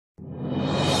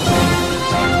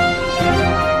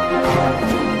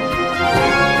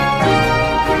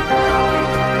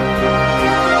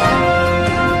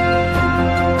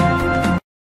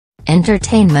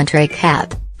Entertainment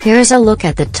Recap. Here's a look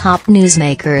at the top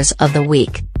newsmakers of the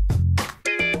week.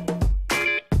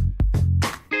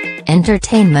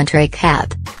 Entertainment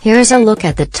Recap. Here's a look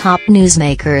at the top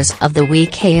newsmakers of the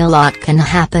week. A lot can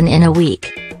happen in a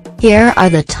week. Here are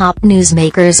the top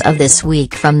newsmakers of this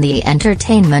week from the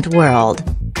entertainment world.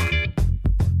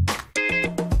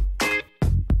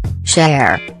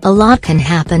 Share. A lot can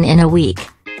happen in a week.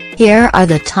 Here are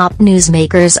the top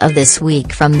newsmakers of this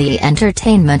week from the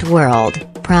entertainment world.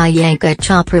 Priyanka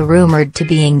Chopra, rumored to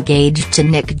be engaged to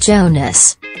Nick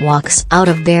Jonas, walks out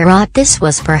of Bharat. This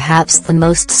was perhaps the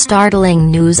most startling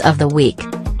news of the week.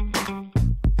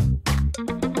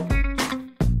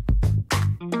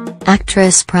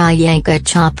 Actress Priyanka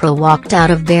Chopra walked out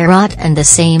of Bharat, and the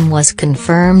same was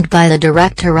confirmed by the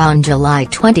director on July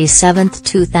 27,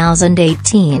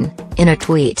 2018, in a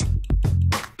tweet.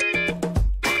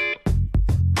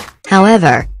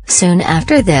 However, soon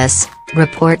after this,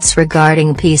 reports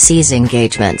regarding PC's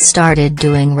engagement started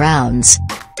doing rounds.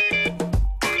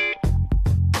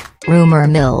 Rumor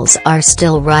mills are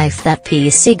still rife that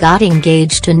PC got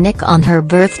engaged to Nick on her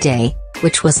birthday,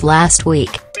 which was last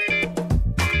week.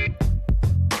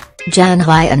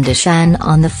 Janhvi and Ishan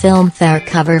on the Filmfare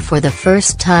cover for the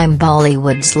first time.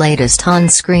 Bollywood's latest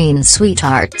on-screen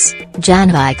sweethearts,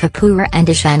 Janhvi Kapoor and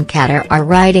Ishan Khatter, are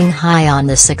riding high on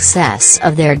the success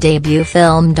of their debut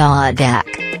film Dhadak.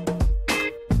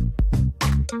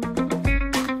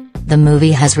 The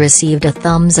movie has received a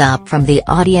thumbs up from the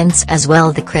audience as well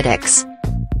as the critics.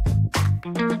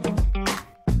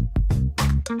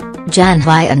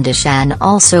 Janhvi and Ishan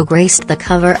also graced the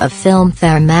cover of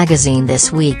Filmfare magazine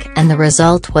this week, and the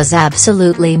result was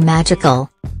absolutely magical.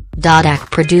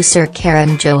 Dhadak producer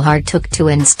Karan Johar took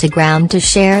to Instagram to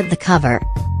share the cover.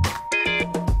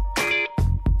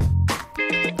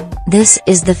 This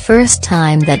is the first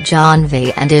time that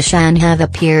Janhvi and Ishan have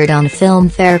appeared on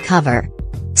Filmfare cover.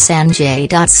 Sanjay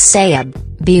Dutt's Sayab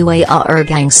Bhi Aur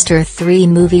Gangster 3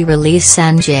 movie release.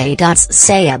 Sanjay Dutt's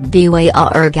Sayab Bhi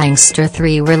Aur Gangster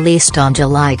 3 released on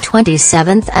July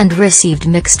 27 and received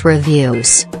mixed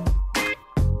reviews.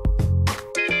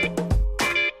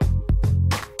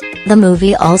 The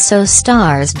movie also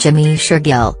stars Jamisher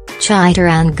Gill,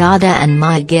 Chittaran Gada and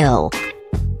Mai Gill.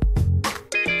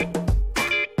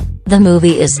 The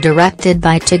movie is directed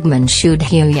by Tigman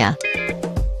Shudhuya.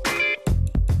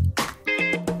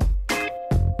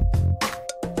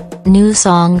 New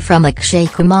song from Akshay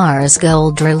Kumar's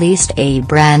Gold released. A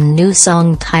brand new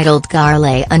song titled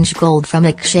Garle Unj Gold from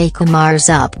Akshay Kumar's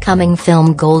upcoming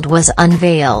film Gold was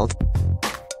unveiled.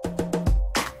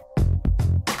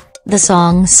 The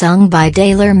song, sung by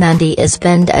Daler Mehndi, is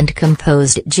penned and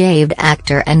composed Javed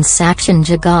Akhtar and Sachin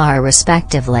Jigar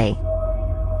respectively.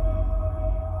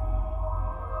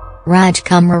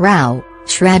 Rajkumar Rao,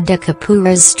 Shraddha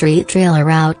Kapoor's Street trailer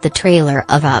out. The trailer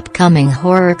of upcoming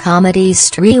horror comedy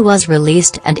Stree was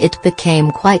released and it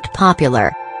became quite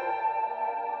popular.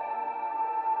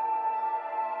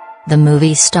 The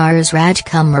movie stars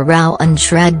Rajkumar Rao and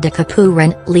Shraddha Kapoor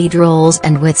in lead roles,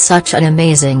 and with such an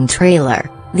amazing trailer,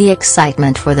 the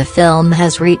excitement for the film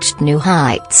has reached new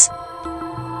heights.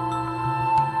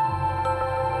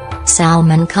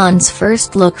 Salman Khan's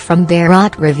first look from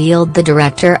Bharat revealed. The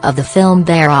director of the film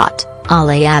Bharat,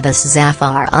 Ali Abbas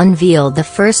Zafar, unveiled the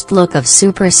first look of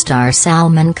superstar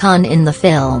Salman Khan in the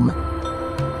film.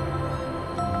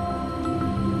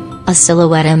 A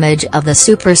silhouette image of the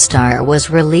superstar was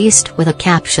released with a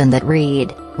caption that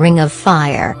read, "Ring of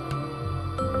Fire,"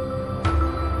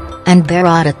 and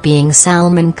Bharat being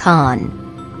Salman Khan.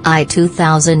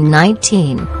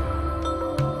 2019.